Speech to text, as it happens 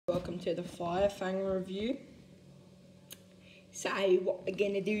welcome to the fang review. So what we're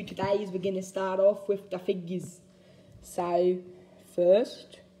going to do today is we're going to start off with the figures. So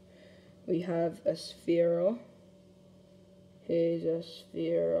first we have a sphere. Here's a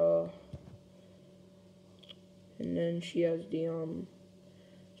sphere. And then she has the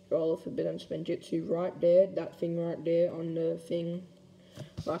scroll of forbidden spinjitzu right there, that thing right there on the thing.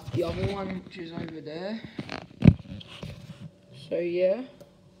 Like the other one, which is over there. So yeah.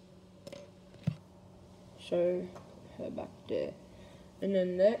 So her back there. And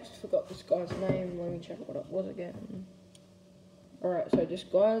then next, forgot this guy's name. Let me check what it was again. Alright, so this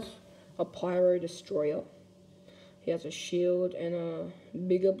guy's a pyro destroyer. He has a shield and a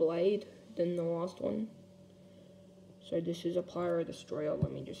bigger blade than the last one. So this is a pyro destroyer.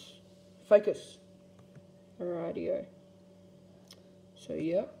 Let me just focus. Alrighty-o. So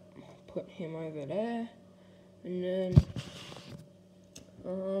yep, put him over there. And then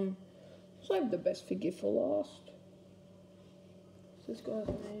save the best figure for last. What's this guy's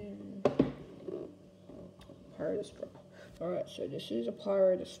name? Pyro destroyer. Alright, so this is a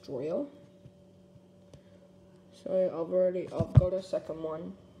pyro destroyer. So I've got a second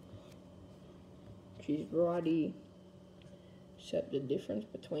one. She's righty. Except the difference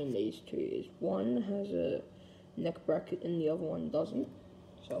between these two is one has a neck bracket and the other one doesn't.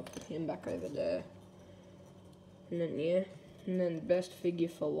 So I'll put him back over there. And then yeah. And then best figure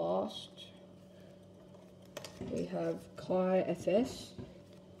for last. We have Kai FS,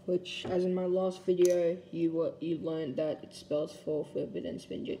 which, as in my last video, you learned that it spells for forbidden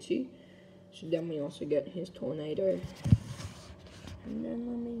spinjitzu. So then we also get his tornado. And then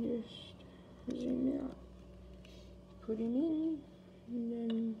let me just zoom out. Put him in. And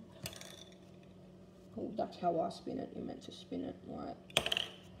then, oh, that's how I spin it. You meant to spin it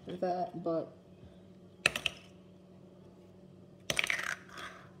like that, but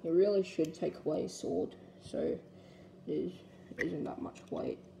you really should take away his sword. So there isn't that much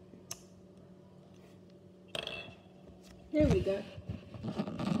weight. There we go.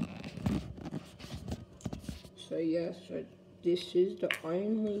 So yeah, so this is the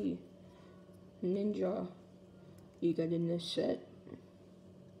only ninja you get in this set.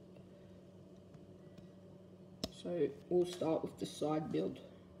 So we'll start with the side build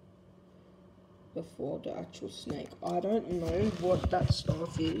before the actual snake. I don't know what that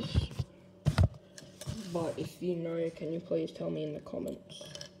stuff is, but if you know, can you please tell me in the comments?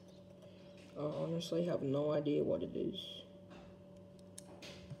 I honestly have no idea what it is.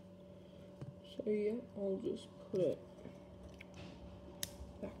 So yeah, I'll just put it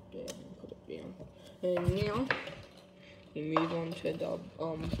back there and put it down. And now we move on to the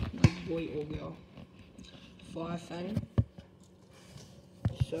big boy or girl, fire fang.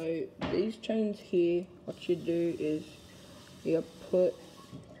 So these chains here, what you do is you put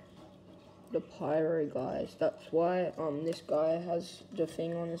the pyro guys. That's why this guy has the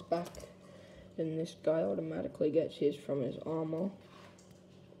thing on his back, and this guy automatically gets his from his armor.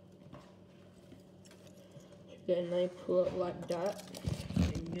 Then they put it like that,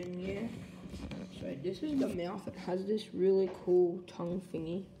 and then yeah. So this is the mouth. It has this really cool tongue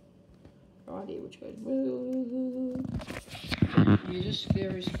thingy right here, which goes woo. Use a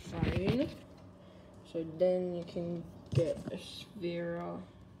sphere's phone. So then you can get a sphere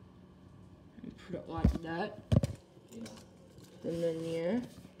and put it like that. And then yeah.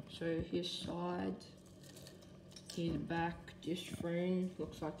 So his sides, his back, this phone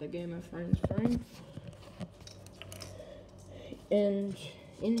looks like the Game of Thrones phone. And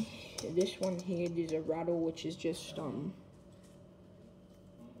in this one here, there's a rattle, which is just, if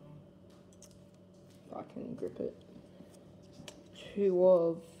I can grip it, two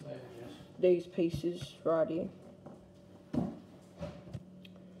of these pieces right here.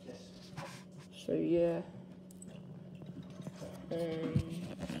 So yeah,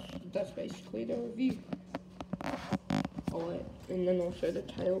 that's basically the review. Oh wait, and then also the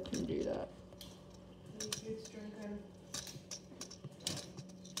tail can do that.